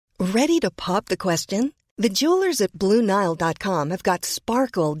Ready to pop the question? The jewelers at BlueNile.com have got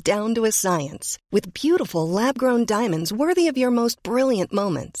sparkle down to a science with beautiful lab-grown diamonds worthy of your most brilliant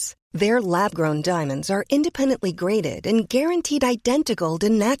moments. Their lab-grown diamonds are independently graded and guaranteed identical to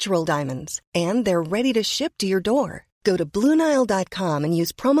natural diamonds, and they're ready to ship to your door. Go to BlueNile.com and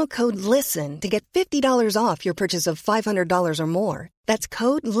use promo code LISTEN to get $50 off your purchase of $500 or more. That's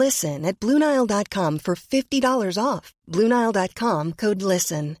code LISTEN at BlueNile.com for $50 off. BlueNile.com, code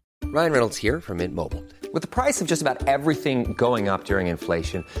LISTEN. Ryan Reynolds here from Mint Mobile. With the price of just about everything going up during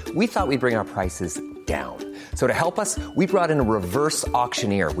inflation, we thought we'd bring our prices down. So to help us, we brought in a reverse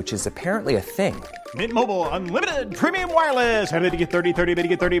auctioneer, which is apparently a thing. Mint Mobile Unlimited Premium Wireless. How to get 30, 30, how to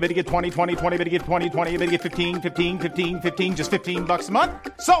get 30, how to get 20, 20, 20, how to get 20, 20, how to get 15, 15, 15, 15, just $15 a month?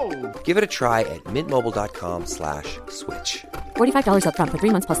 Sold! Give it a try at mintmobile.com/switch. $45 up front for 3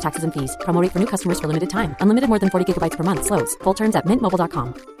 months plus taxes and fees. Promo rate for new customers for limited time. Unlimited more than 40 gigabytes per month. Slows full terms at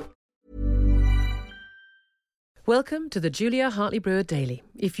mintmobile.com. Welcome to the Julia Hartley Brewer Daily.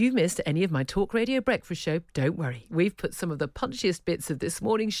 If you missed any of my Talk Radio breakfast show, don't worry. We've put some of the punchiest bits of this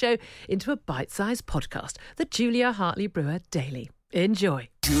morning's show into a bite-sized podcast, the Julia Hartley Brewer Daily. Enjoy.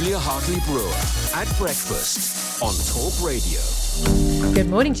 Julia Hartley Brewer at breakfast on Talk Radio. Good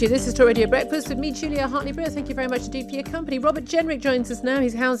morning to you. This is Talk Radio Breakfast with me, Julia Hartley Brewer. Thank you very much indeed for your company. Robert Jenrick joins us now.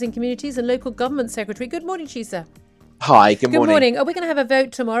 He's Housing, Communities and Local Government Secretary. Good morning to you, sir. Hi, good morning. Good morning. Are we going to have a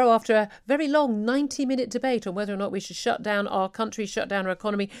vote tomorrow after a very long 90-minute debate on whether or not we should shut down our country, shut down our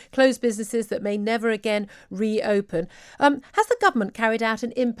economy, close businesses that may never again reopen? Has the government carried out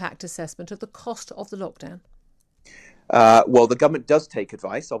an impact assessment of the cost of the lockdown? Well, the government does take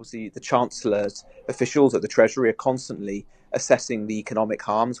advice. Obviously, the Chancellor's officials at the Treasury are constantly assessing the economic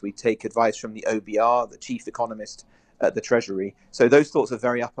harms. We take advice from the OBR, the chief economist at the Treasury. So those thoughts are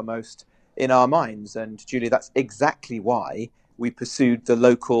very uppermost in our minds. And Julie, that's exactly why we pursued the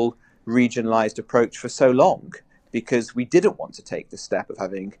local regionalised approach for so long, because we didn't want to take the step of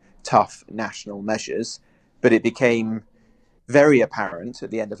having tough national measures. But it became very apparent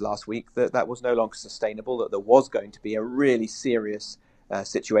at the end of last week that that was no longer sustainable, that there was going to be a really serious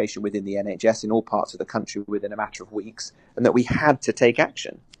situation within the NHS in all parts of the country within a matter of weeks, and that we had to take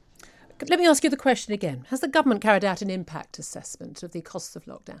action. Let me ask you the question again. Has the government carried out an impact assessment of the costs of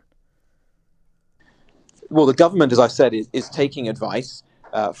lockdown? Well, the government, as I said, is taking advice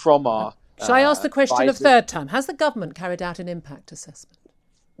from our Shall I ask the question advisors. a third time? Has the government carried out an impact assessment?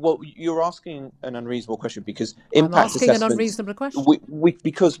 Well, you're asking an unreasonable question because I'm impact asking an assessments, unreasonable question.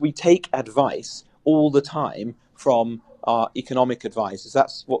 Because we take advice all the time from our economic advisors.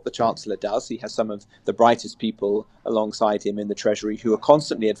 That's what the Chancellor does. He has some of the brightest people alongside him in the Treasury who are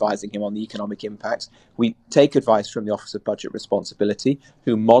constantly advising him on the economic impacts. We take advice from the Office of Budget Responsibility,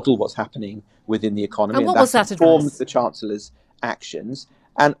 who model what's happening within the economy. And what was that informs advice? the Chancellor's actions.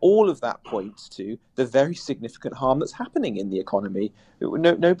 And all of that points to the very significant harm that's happening in the economy.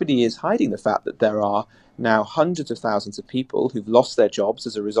 Nobody is hiding the fact that there are now hundreds of thousands of people who've lost their jobs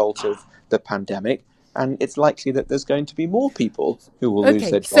as a result of the pandemic. And it's likely that there's going to be more people who will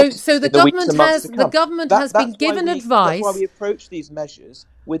lose their jobs. So the government has been given advice. That's why we approach these measures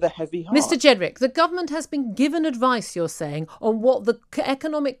with a heavy heart. Mr. Jedrick, the government has been given advice, you're saying, on what the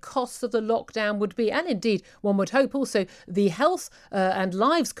economic costs of the lockdown would be, and indeed, one would hope also the health and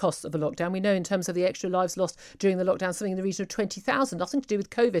lives costs of a lockdown. We know in terms of the extra lives lost during the lockdown, something in the region of 20,000, nothing to do with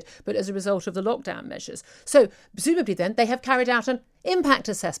COVID, but as a result of the lockdown measures. So presumably then they have carried out an impact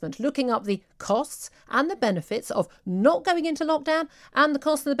assessment, looking up the costs and the benefits of not going into lockdown and the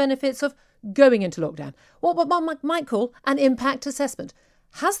costs and the benefits of going into lockdown. What one might call an impact assessment.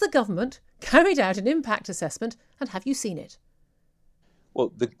 Has the government carried out an impact assessment, and have you seen it?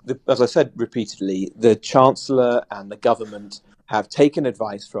 Well, as I said repeatedly, the Chancellor and the government have taken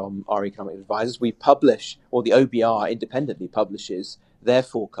advice from our economic advisors. We publish, or the OBR independently publishes their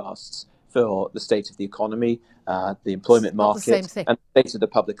forecasts for the state of the economy, the employment market, and the state of the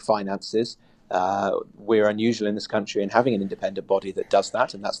public finances. We're unusual in this country in having an independent body that does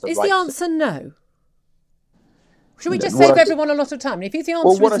that, and that's the right thing. Is the answer no? Should we just save everyone a lot of time? If the answer is no...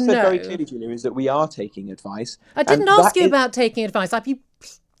 Well, what I said very clearly, Julia, is that we are taking advice. I didn't ask you about taking advice. I'd be,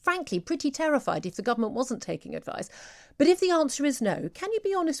 frankly, pretty terrified if the government wasn't taking advice. But if the answer is no, can you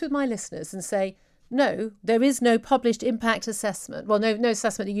be honest with my listeners and say, no, there is no published impact assessment? Well, no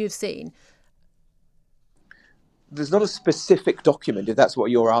assessment that you've seen. There's not a specific document, if that's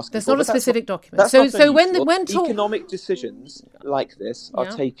what you're asking. There's not a specific document. So when economic decisions like this are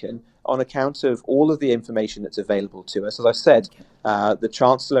taken on account of all of the information that's available to us. As I said, the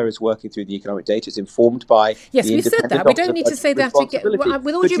Chancellor is working through the economic data. It's informed by Yes, the we've said that. We don't need to say that again.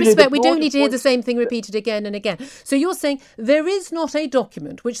 With all due respect, we don't need to hear the same thing repeated again and again. So you're saying there is not a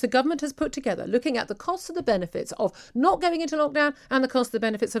document which the government has put together looking at the costs and the benefits of not going into lockdown and the costs and the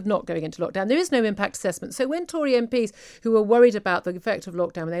benefits of not going into lockdown. There is no impact assessment. So when Tory MPs who are worried about the effect of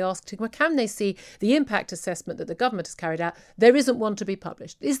lockdown, when they ask, well, can they see the impact assessment that the government has carried out, there isn't one to be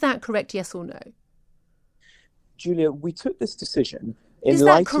published. Is that correct, yes or no? Julia, we took this decision in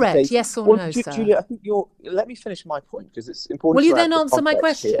light of... Is that correct, yes or no, sir? Julia, I think let me finish my point, because it's important. Will you then answer my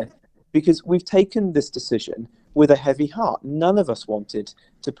question? Here, because we've taken this decision with a heavy heart. None of us wanted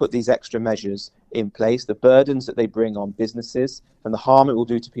to put these extra measures in place, the burdens that they bring on businesses and the harm it will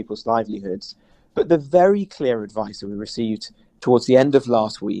do to people's livelihoods. But the very clear advice that we received towards the end of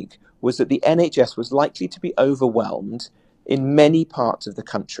last week was that the NHS was likely to be overwhelmed in many parts of the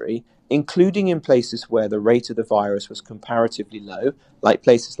country, including in places where the rate of the virus was comparatively low, like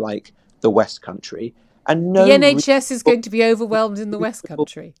places like the West Country. And the NHS is going to be overwhelmed in the West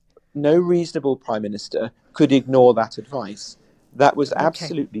Country. No reasonable Prime Minister could ignore that advice. That was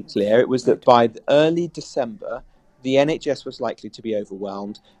absolutely clear. It was that by early December, the NHS was likely to be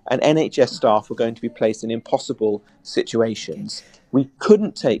overwhelmed and NHS staff were going to be placed in impossible situations. We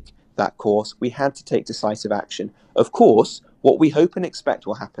couldn't take that course. We had to take decisive action. Of course, what we hope and expect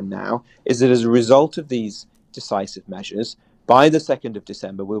will happen now is that as a result of these decisive measures, by the 2nd of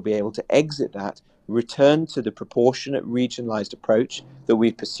December, we'll be able to exit that, return to the proportionate regionalised approach that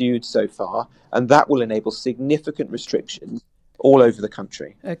we've pursued so far, and that will enable significant restrictions all over the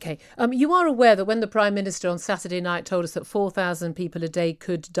country. OK. You are aware that when the Prime Minister on Saturday night told us that 4,000 people a day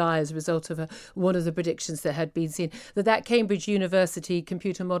could die as a result of one of the predictions that had been seen, that Cambridge University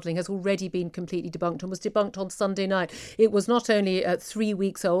computer modelling has already been completely debunked and was debunked on Sunday night. It was not only 3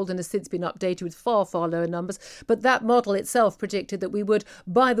 weeks old and has since been updated with far, far lower numbers, but that model itself predicted that we would,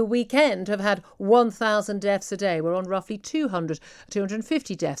 by the weekend, have had 1,000 deaths a day. We're on roughly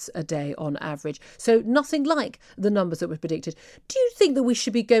 250 deaths a day on average. So nothing like the numbers that were predicted. Do you think that we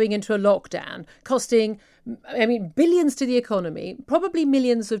should be going into a lockdown costing, billions to the economy, probably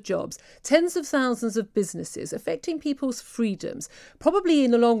millions of jobs, tens of thousands of businesses, affecting people's freedoms, probably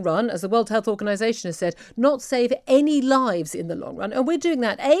in the long run, as the World Health Organization has said, not save any lives in the long run? And we're doing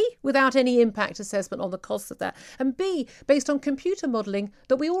that, A, without any impact assessment on the costs of that, and B, based on computer modelling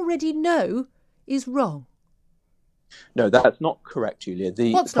that we already know is wrong. No, that's not correct, Julia.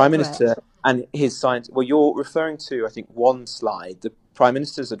 The What's Prime Minister and his science... Well, you're referring to, I think, one slide. The Prime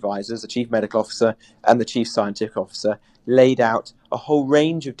Minister's advisors, the Chief Medical Officer and the Chief Scientific Officer, laid out a whole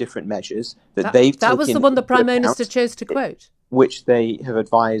range of different measures that they've taken... That was the one the Prime Minister chose to quote. Which they have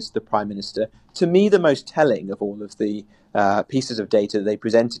advised the Prime Minister. To me, the most telling of all of the pieces of data that they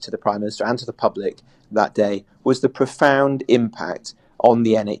presented to the Prime Minister and to the public that day was the profound impact on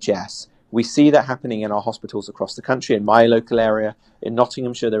the NHS. We see that happening in our hospitals across the country. In my local area, in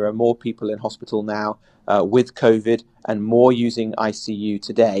Nottinghamshire, there are more people in hospital now with COVID and more using ICU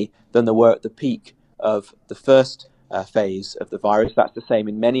today than there were at the peak of the first phase of the virus. That's the same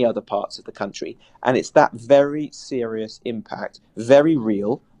in many other parts of the country. And it's that very serious impact, very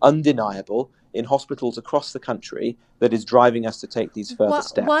real, undeniable, in hospitals across the country that is driving us to take these further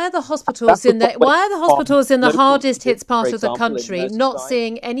steps. Why are the hospitals in the hardest hit part of the country not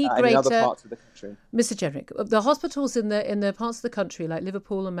seeing any greater... other parts of the country? Mr. Jenrick, the hospitals in the parts of the country like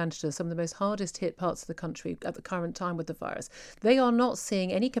Liverpool and Manchester, some of the most hardest hit parts of the country at the current time with the virus, they are not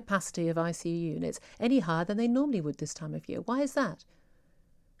seeing any capacity of ICU units any higher than they normally would this time of year. Why is that?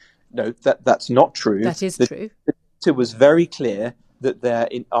 No, that's not true. That is true. The data was very clear that there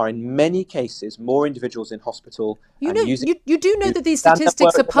are in many cases more individuals in hospital. You do know that these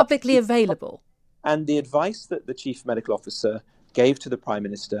statistics are publicly available. And the advice that the Chief Medical Officer gave to the Prime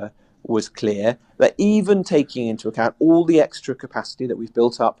Minister was clear, that even taking into account all the extra capacity that we've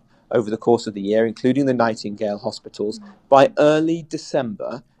built up over the course of the year, including the Nightingale hospitals, by early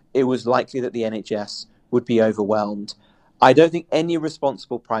December, it was likely that the NHS would be overwhelmed. I don't think any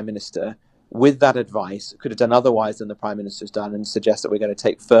responsible Prime Minister with that advice could have done otherwise than the Prime Minister's done and suggest that we're going to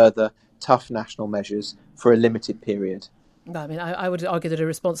take further tough national measures for a limited period. I would argue that a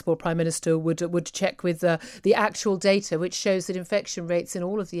responsible Prime Minister would check with the actual data, which shows that infection rates in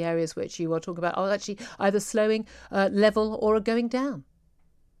all of the areas which you are talking about are actually either slowing, level, or are going down.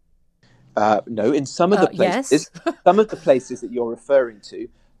 No, in some of the places, yes. Some of the places that you're referring to,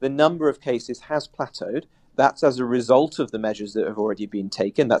 the number of cases has plateaued. That's as a result of the measures that have already been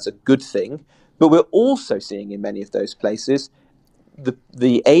taken. That's a good thing. But we're also seeing in many of those places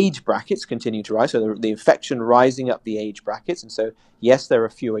the age brackets continue to rise, so the infection rising up the age brackets. And so, yes, there are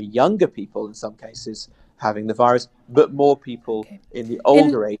fewer younger people in some cases having the virus, but more people in the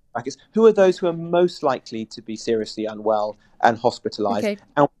older age brackets, who are those who are most likely to be seriously unwell and hospitalised.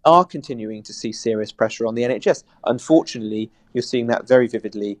 And we are continuing to see serious pressure on the NHS. Unfortunately, you're seeing that very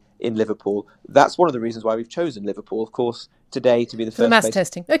vividly in Liverpool. That's one of the reasons why we've chosen Liverpool, of course, today to be the first mass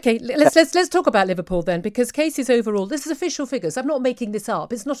testing. Okay, let's talk about Liverpool then, because cases overall, this is official figures. I'm not making this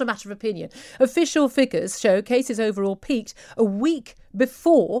up. It's not a matter of opinion. Official figures show cases overall peaked a week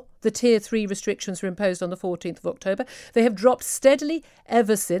before the Tier 3 restrictions were imposed on the 14th of October. They have dropped steadily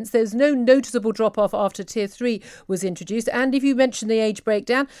ever since. There's no noticeable drop-off after Tier 3 was introduced. And if you mention the age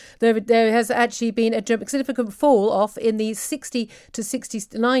breakdown, there has actually been a significant fall-off in the 60 to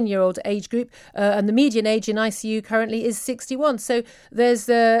 69-year-old age group, and the median age in ICU currently is 61. So there's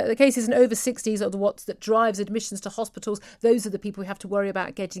the cases in over 60s are the what that drives admissions to hospitals. Those are the people who have to worry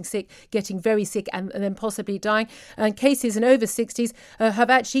about getting sick, getting very sick, and then possibly dying. And cases in over 60s have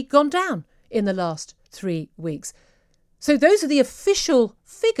actually gone down in the last 3 weeks. So those are the official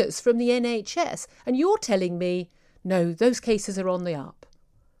figures from the NHS. And you're telling me, no, those cases are on the up.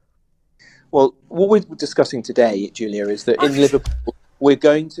 Well, what we're discussing today, Julia, is that in Liverpool, we're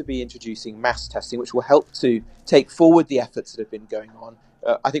going to be introducing mass testing, which will help to take forward the efforts that have been going on,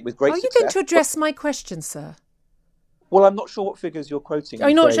 I think with great success. Are you going to address my question, sir? Well, I'm not sure what figures you're quoting.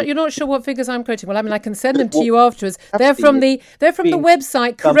 You're not sure what figures I'm quoting. Well, I mean, I can send them to you afterwards. They're from the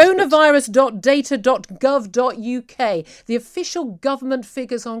website coronavirus.data.gov.uk, the official government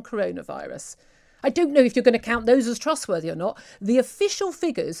figures on coronavirus. I don't know if you're going to count those as trustworthy or not. The official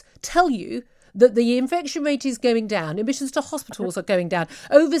figures tell you that the infection rate is going down, admissions to hospitals are going down,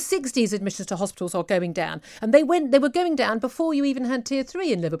 over 60s admissions to hospitals are going down, and they were going down before you even had Tier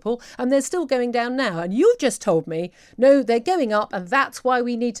 3 in Liverpool, and they're still going down now. And you've just told me, no, they're going up, and that's why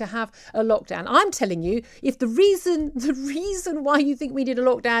we need to have a lockdown. I'm telling you, if the reason why you think we need a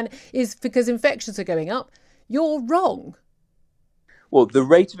lockdown is because infections are going up, you're wrong. Well, the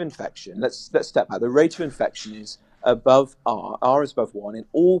rate of infection, let's step back. The rate of infection is above R is above 1 in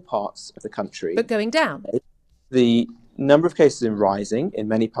all parts of the country. But going down. The number of cases is rising in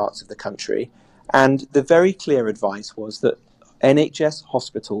many parts of the country. And the very clear advice was that NHS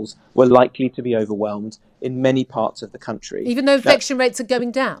hospitals were likely to be overwhelmed in many parts of the country. Even though infection rates are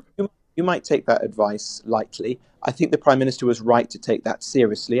going down? You might take that advice lightly. I think the Prime Minister was right to take that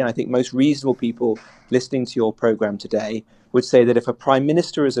seriously. And I think most reasonable people listening to your programme today would say that if a Prime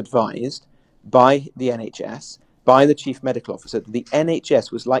Minister is advised by the NHS, by the Chief Medical Officer, the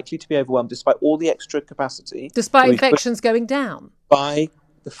NHS was likely to be overwhelmed despite all the extra capacity. Despite infections going down. By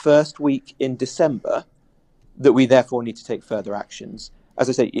the first week in December, that we therefore need to take further actions. As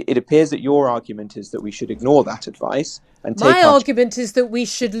I say, it appears that your argument is that we should ignore that advice. And my argument is that we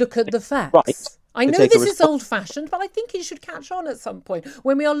should look at the facts. Right. I know this is old-fashioned, but I think it should catch on at some point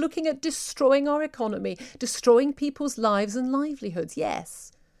when we are looking at destroying our economy, destroying people's lives and livelihoods.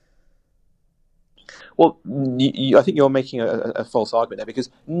 Yes. Well, I think you're making a false argument there, because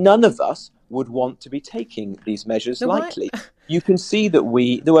none of us would want to be taking these measures lightly. You can see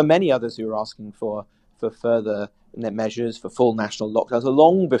that there were many others who were asking for further measures, for full national lockdowns,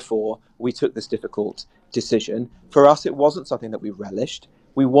 long before we took this difficult decision. For us, it wasn't something that we relished.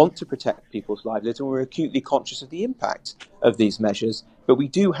 We want to protect people's livelihoods, and we're acutely conscious of the impact of these measures. But we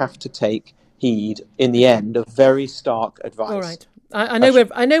do have to take heed, in the end, of very stark advice. All right. I know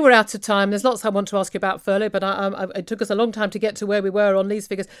we're out of time. There's lots I want to ask you about furlough, but it took us a long time to get to where we were on these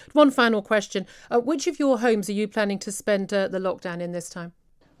figures. One final question. Which of your homes are you planning to spend the lockdown in this time?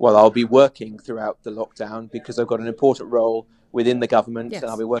 Well, I'll be working throughout the lockdown because I've got an important role within the government, and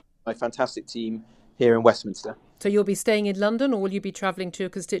I'll be working with my fantastic team here in Westminster. So you'll be staying in London, or will you be travelling to your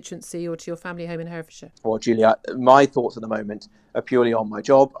constituency or to your family home in Herefordshire? Well, Julia, my thoughts at the moment are purely on my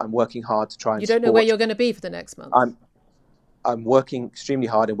job. I'm working hard to try and You don't know where you're going to be for the next month? I'm working extremely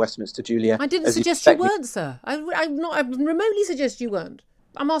hard in Westminster, Julia. I didn't suggest you weren't, sir. I remotely suggest you weren't.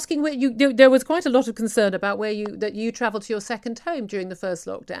 I'm asking where you. There was quite a lot of concern about that you travelled to your second home during the first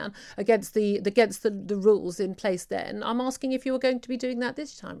lockdown against the rules in place then. I'm asking if you were going to be doing that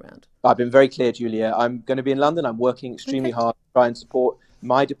this time round. I've been very clear, Julia. I'm going to be in London. I'm working extremely hard to try and support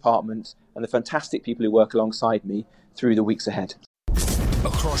my department and the fantastic people who work alongside me through the weeks ahead.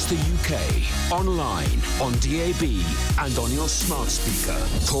 Across the UK, online, on DAB, and on your smart speaker.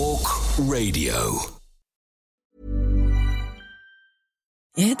 Talk Radio.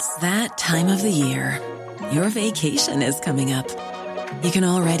 It's that time of the year. Your vacation is coming up. You can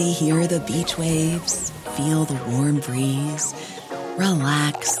already hear the beach waves, feel the warm breeze,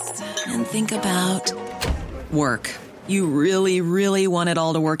 relax, and think about work. You really, really want it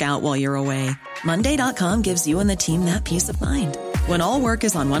all to work out while you're away. Monday.com gives you and the team that peace of mind. When all work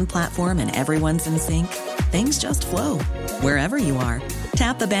is on one platform and everyone's in sync, things just flow. Wherever you are,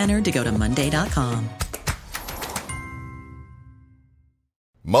 tap the banner to go to Monday.com.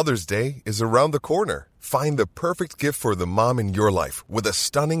 Mother's Day is around the corner. Find the perfect gift for the mom in your life with a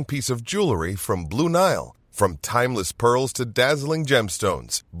stunning piece of jewelry from Blue Nile. From timeless pearls to dazzling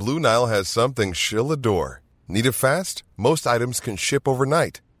gemstones, Blue Nile has something she'll adore. Need it fast? Most items can ship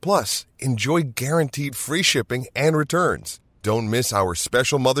overnight. Plus, enjoy guaranteed free shipping and returns. Don't miss our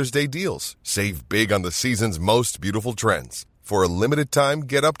special Mother's Day deals. Save big on the season's most beautiful trends. For a limited time,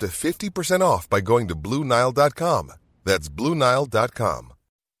 get up to 50% off by going to BlueNile.com. That's BlueNile.com.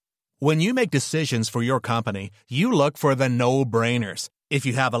 When you make decisions for your company, you look for the no-brainers. If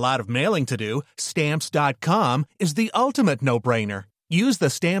you have a lot of mailing to do, Stamps.com is the ultimate no-brainer. Use the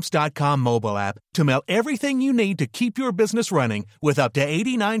Stamps.com mobile app to mail everything you need to keep your business running with up to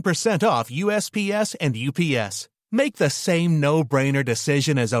 89% off USPS and UPS. Make the same no-brainer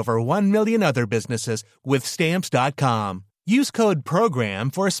decision as over 1 million other businesses with Stamps.com. Use code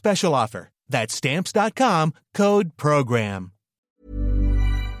PROGRAM for a special offer. That's Stamps.com, code PROGRAM.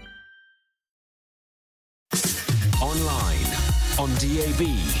 Online, on DAB,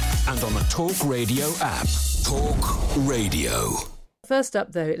 and on the Talk Radio app. Talk Radio. First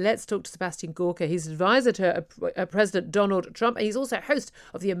up, though, let's talk to Sebastian Gorka. He's advisor to President Donald Trump, and he's also host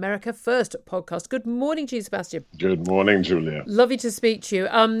of the America First podcast. Good morning to you, Sebastian. Good morning, Julia. Lovely to speak to you.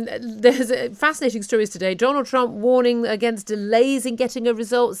 There's fascinating stories today. Donald Trump warning against delays in getting a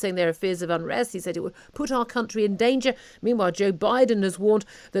result, saying there are fears of unrest. He said it would put our country in danger. Meanwhile, Joe Biden has warned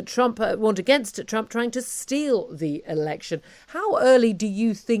against Trump trying to steal the election. How early do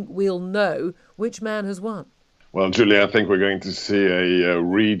you think we'll know which man has won? Well, Julia, I think we're going to see a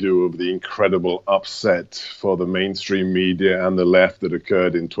redo of the incredible upset for the mainstream media and the left that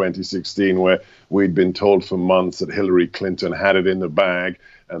occurred in 2016, where we'd been told for months that Hillary Clinton had it in the bag,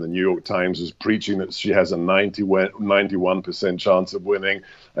 and the New York Times was preaching that she has a 91% chance of winning.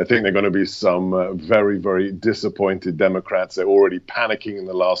 I think there are going to be some very, very disappointed Democrats. They're already panicking in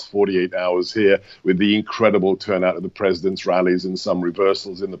the last 48 hours here with the incredible turnout of the president's rallies and some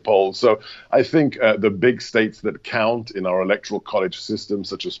reversals in the polls. So I think the big states that count in our electoral college system,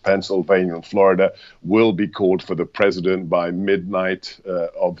 such as Pennsylvania and Florida, will be called for the president by midnight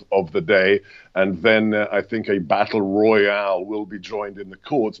of the day. And then I think a battle royale will be joined in the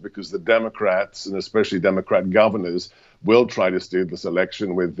courts because the Democrats, and especially Democrat governors, will try to steal this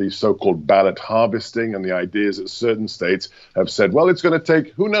election with the so-called ballot harvesting, and the ideas that certain states have said, well, it's going to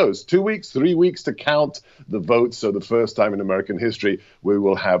take, who knows, 2 weeks, 3 weeks to count the votes. So the first time in American history, we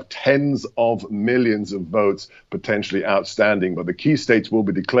will have tens of millions of votes potentially outstanding. But the key states will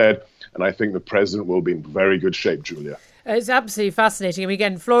be declared, and I think the president will be in very good shape, Julia. It's absolutely fascinating. I mean,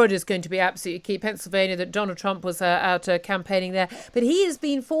 again, Florida is going to be absolutely key. Pennsylvania, that Donald Trump was out campaigning there. But he has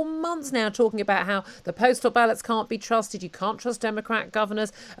been for months now talking about how the postal ballots can't be trusted. You can't trust Democrat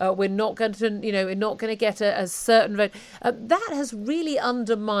governors. We're not going to get a certain vote. That has really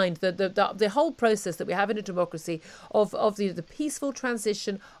undermined the whole process that we have in a democracy of the peaceful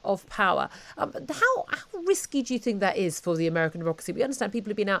transition of power. How risky do you think that is for the American democracy? We understand people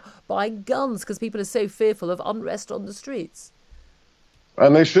have been out buying guns because people are so fearful of unrest on the streets.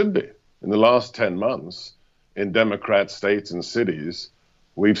 And they should be. In the last 10 months, in Democrat states and cities,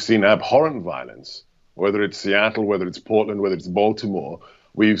 we've seen abhorrent violence, whether it's Seattle, whether it's Portland, whether it's Baltimore.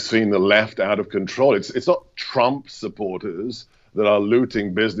 We've seen the left out of control. It's not Trump supporters that are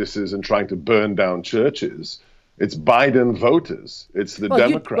looting businesses and trying to burn down churches. It's Biden voters. It's the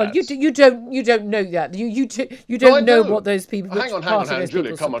Democrats. You don't know that. You don't know what those people. Hang on,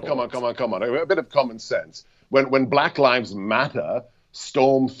 Julia. Come on. A bit of common sense. When Black Lives Matter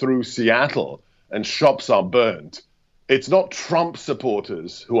storm through Seattle and shops are burnt, it's not Trump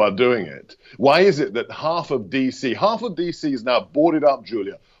supporters who are doing it. Why is it that half of DC is now boarded up,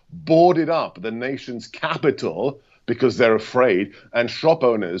 Julia, boarded up the nation's capital because they're afraid, and shop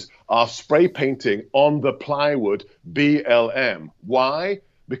owners are spray painting on the plywood BLM. Why?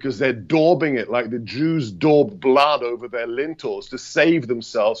 Because they're daubing it like the Jews daubed blood over their lintels to save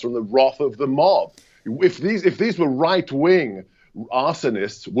themselves from the wrath of the mob. If these were right-wing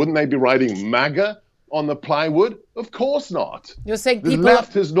arsonists, wouldn't they be writing MAGA on the plywood? Of course not. You're saying the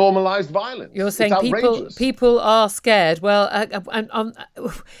left has normalized violence. You're saying people are scared. Well,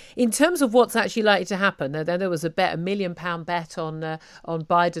 in terms of what's actually likely to happen, there was a bet, £1 million bet on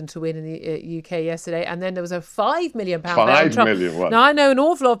Biden to win in the UK yesterday, and then there was a £5 million bet on Trump. Now I know an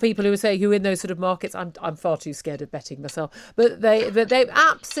awful lot of people who in those sort of markets. I'm far too scared of betting myself, but they're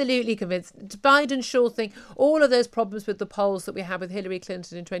absolutely convinced. Biden, sure thing. All of those problems with the polls that we had with Hillary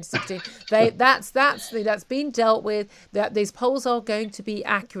Clinton in 2016, that's been dealt with, that these polls are going to be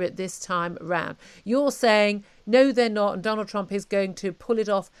accurate this time round. You're saying, no, they're not, and Donald Trump is going to pull it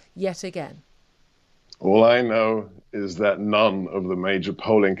off yet again. All I know is that none of the major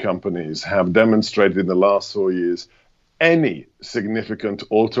polling companies have demonstrated in the last 4 years any significant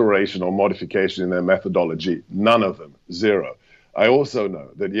alteration or modification in their methodology. None of them. Zero. I also know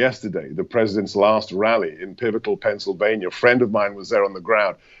that yesterday, the president's last rally in Pivotal, Pennsylvania, a friend of mine was there on the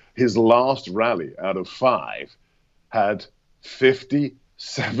ground. His last rally out of 5 had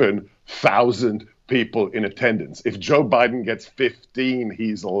 57,000 people in attendance. If Joe Biden gets 15,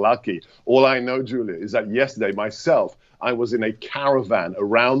 he's lucky. All I know, Julia, is that yesterday, myself, I was in a caravan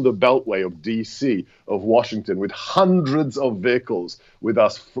around the beltway of D.C., of Washington, with hundreds of vehicles, with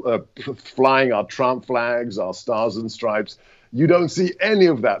us flying our Trump flags, our stars and stripes. You don't see any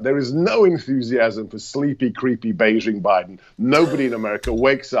of that. There is no enthusiasm for sleepy, creepy Beijing Biden. Nobody in America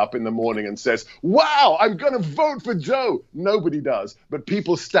wakes up in the morning and says, wow, I'm going to vote for Joe. Nobody does. But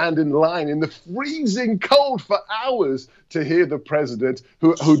people stand in line in the freezing cold for hours to hear the president,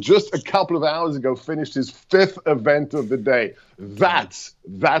 who just a couple of hours ago finished his 5th event of the day. That's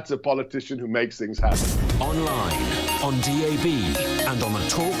a politician who makes things happen. Online, on DAB, and on the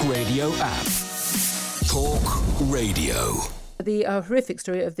Talk Radio app. Talk Radio. The horrific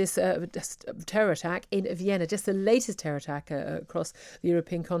story of this terror attack in Vienna, just the latest terror attack across the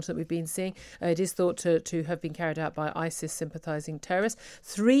European continent we've been seeing. It is thought to have been carried out by ISIS-sympathising terrorists.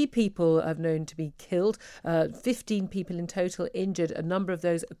 3 people are known to be killed, 15 people in total injured, a number of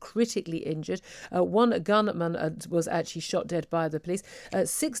those critically injured. One gunman was actually shot dead by the police.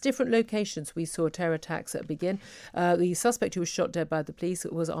 6 different locations we saw terror attacks begin. The suspect who was shot dead by the police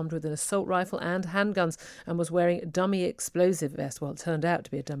was armed with an assault rifle and handguns and was wearing dummy explosive vest. Well, it turned out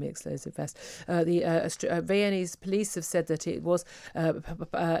to be a dummy explosive vest. The Viennese police have said that it was a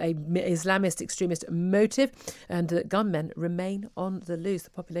Islamist extremist motive, and that gunmen remain on the loose.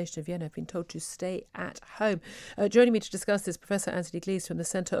 The population of Vienna have been told to stay at home. Joining me to discuss this, Professor Anthony Gleeves from the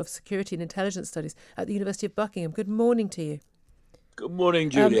Centre of Security and Intelligence Studies at the University of Buckingham. Good morning to you. Good morning,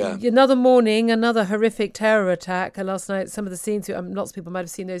 Julia. Another morning, another horrific terror attack. Last night, some of the scenes, lots of people might have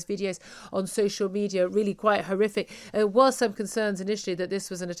seen those videos on social media, really quite horrific. There was some concerns initially that this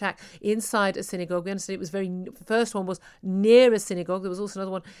was an attack inside a synagogue. We understand the first one was near a synagogue. There was also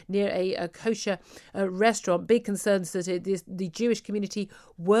another one near a kosher restaurant. Big concerns that the Jewish community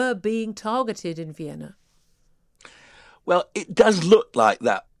were being targeted in Vienna. Well, it does look like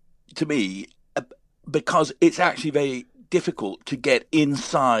that to me, because it's actually very difficult to get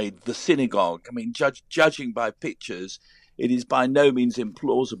inside the synagogue. I mean, judging by pictures, it is by no means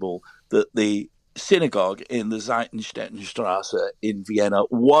implausible that the synagogue in the Zeitenstedtenstrasse in Vienna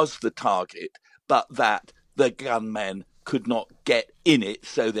was the target, but that the gunmen could not get in it,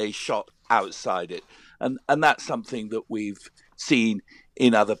 so they shot outside it. And that's something that we've seen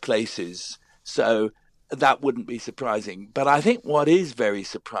in other places. So that wouldn't be surprising. But I think what is very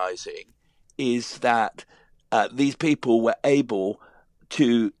surprising is that these people were able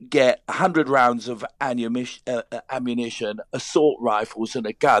to get 100 rounds of ammunition, assault rifles and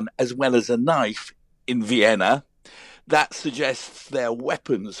a gun, as well as a knife in Vienna. That suggests there are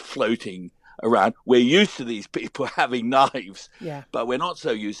weapons floating around. We're used to these people having knives, but we're not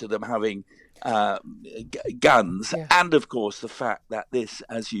so used to them having guns. Yeah. And, of course, the fact that this,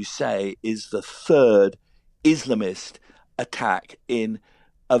 as you say, is the 3rd Islamist attack in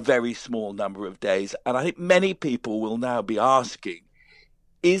a very small number of days. And I think many people will now be asking,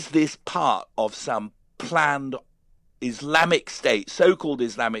 is this part of some planned Islamic State, so-called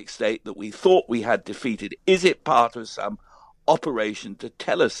Islamic State that we thought we had defeated? Is it part of some operation to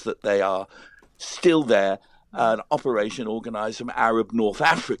tell us that they are still there, an operation organized from Arab North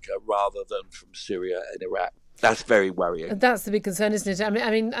Africa rather than from Syria and Iraq? That's very worrying. That's the big concern, isn't it?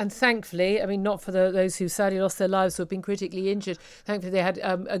 I mean, and thankfully, not for those who sadly lost their lives or have been critically injured. Thankfully, they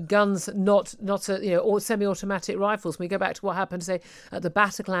had guns, not or semi-automatic rifles. When we go back to what happened, say, at the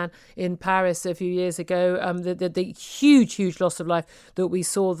Bataclan in Paris a few years ago, the huge loss of life that we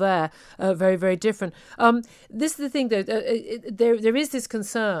saw there, very, very different. This is the thing, though. There is this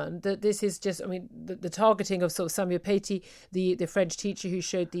concern that this is just, the targeting of sort of Samuel Paty, the French teacher who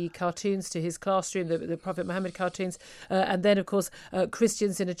showed the cartoons to his classroom, the Prophet Muhammad comic cartoons. And then, of course,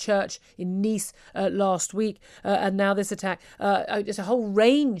 Christians in a church in Nice last week. And now this attack. It's a whole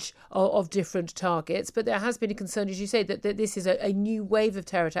range of different targets. But there has been a concern, as you say, that this is a new wave of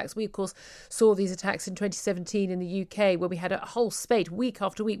terror attacks. We, of course, saw these attacks in 2017 in the UK, where we had a whole spate, week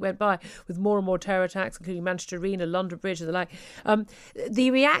after week went by, with more and more terror attacks, including Manchester Arena, London Bridge and the like.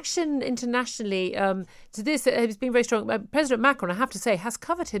 The reaction internationally to this has been very strong. President Macron, I have to say, has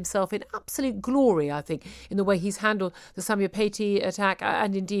covered himself in absolute glory, I think, in the way he's handled the Samuel Paty attack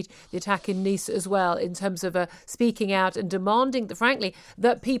and indeed the attack in Nice as well, in terms of speaking out and demanding that, frankly,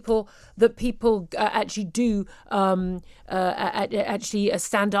 that people actually do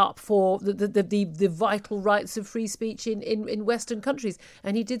stand up for the vital rights of free speech in Western countries.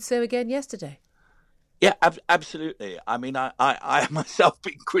 And he did so again yesterday. Yeah, absolutely. I mean, I myself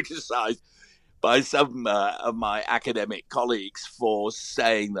been criticised by some of my academic colleagues for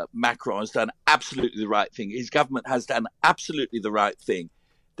saying that Macron has done absolutely the right thing. His government has done absolutely the right thing.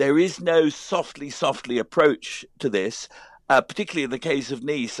 There is no softly approach to this, particularly in the case of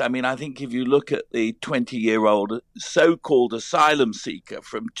Nice. I mean, I think if you look at the 20-year-old so-called asylum seeker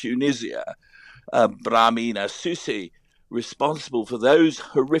from Tunisia, Bramina Soussi, responsible for those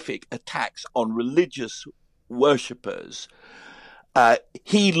horrific attacks on religious worshippers,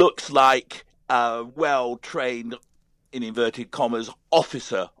 he looks like a well-trained, in inverted commas,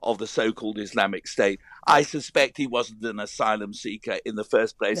 officer of the so-called Islamic State. I suspect he wasn't an asylum seeker in the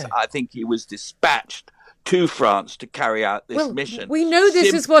first place. No. I think he was dispatched to France to carry out this mission. We know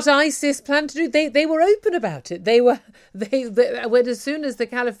this is what ISIS planned to do. They were open about it. When as soon as the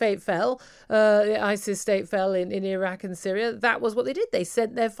caliphate fell, the ISIS state fell in Iraq and Syria, that was what they did. They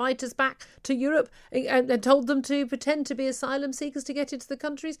sent their fighters back to Europe and told them to pretend to be asylum seekers to get into the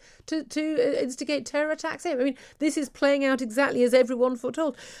countries to instigate terror attacks here. I mean, this is playing out exactly as everyone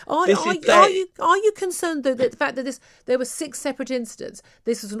foretold. Are you concerned, though, that the fact that there were 6 separate incidents,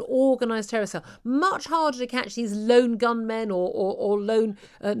 this was an organised terror cell, much harder to catch these lone gunmen or lone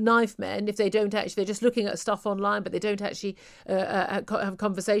knife men if they're just looking at stuff online, but they don't actually have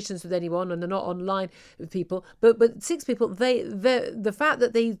conversations with anyone and they're not online with people. But 6 people, the fact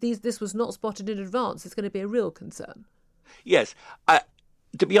that this was not spotted in advance is going to be a real concern. Yes.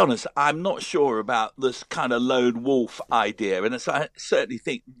 To be honest, I'm not sure about this kind of lone wolf idea. And I certainly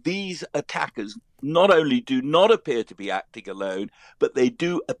think these attackers not only do not appear to be acting alone, but they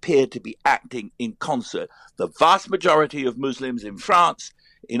do appear to be acting in concert. The vast majority of Muslims in France,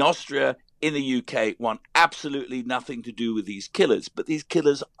 in Austria, in the UK want absolutely nothing to do with these killers. But these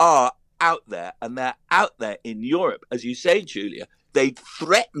killers are out there, and they're out there in Europe. As you say, Julia, they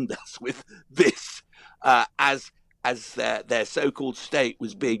threatened us with this as their so-called state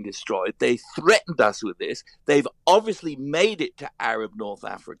was being destroyed. They threatened us with this. They've obviously made it to Arab North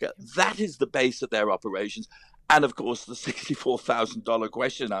Africa. That is the base of their operations. And, of course, the $64,000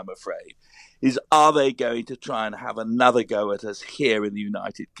 question, I'm afraid, is are they going to try and have another go at us here in the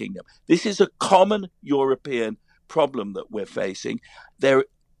United Kingdom? This is a common European problem that we're facing. They're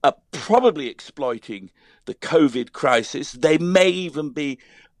probably exploiting the COVID crisis. They may even be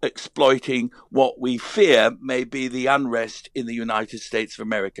exploiting what we fear may be the unrest in the United States of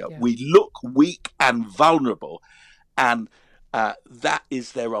America. Yeah. We look weak and vulnerable, and that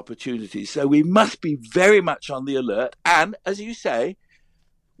is their opportunity. So we must be very much on the alert. And as you say,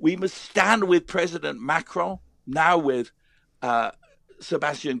 we must stand with President Macron, now with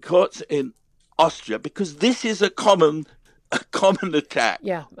Sebastian Kurz in Austria, because this is a common attack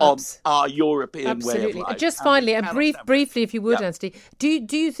on our European way of life. Just finally, and briefly, if you would, Anstey, do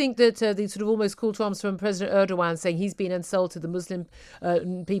you think that the sort of almost call to arms from President Erdogan saying he's been insulted, the Muslim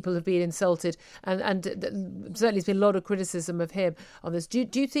people have been insulted, and certainly there's been a lot of criticism of him on this. Do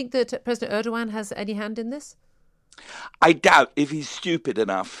you think that President Erdogan has any hand in this? I doubt if he's stupid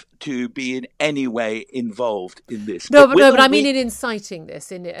enough to be in any way involved in this. But I mean in inciting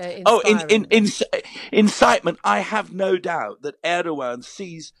this. Incitement. I have no doubt that Erdogan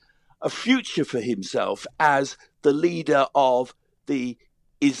sees a future for himself as the leader of the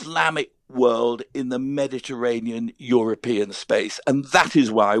Islamic world in the Mediterranean European space. And that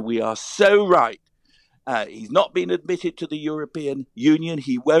is why we are so right. He's not been admitted to the European Union.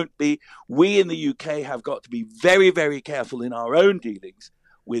 He won't be. We in the UK have got to be very, very careful in our own dealings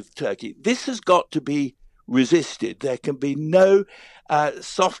with Turkey. This has got to be resisted. There can be no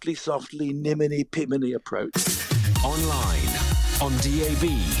softly, niminy-piminy approach. Online, on DAB,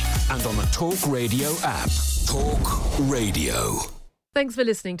 and on the Talk Radio app. Talk Radio. Thanks for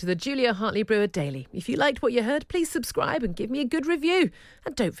listening to the Julia Hartley-Brewer Daily. If you liked what you heard, please subscribe and give me a good review.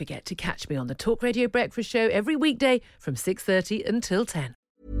 And don't forget to catch me on the Talk Radio Breakfast Show every weekday from 6:30 until 10.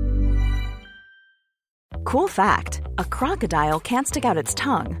 Cool fact, a crocodile can't stick out its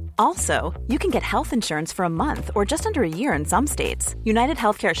tongue. Also, you can get health insurance for a month or just under a year in some states. United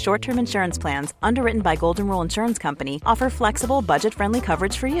Healthcare short-term insurance plans, underwritten by Golden Rule Insurance Company, offer flexible, budget-friendly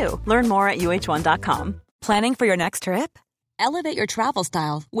coverage for you. Learn more at uh1.com. Planning for your next trip? Elevate your travel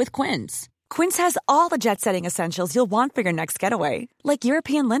style with Quince. Quince has all the jet-setting essentials you'll want for your next getaway, like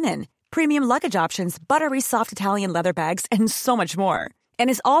European linen, premium luggage options, buttery soft Italian leather bags, and so much more. And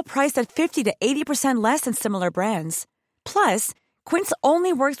is all priced at 50 to 80% less than similar brands. Plus, Quince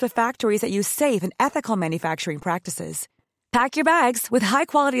only works with factories that use safe and ethical manufacturing practices. Pack your bags with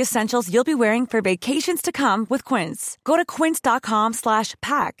high-quality essentials you'll be wearing for vacations to come with Quince. Go to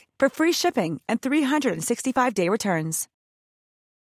quince.com/pack for free shipping and 365-day returns.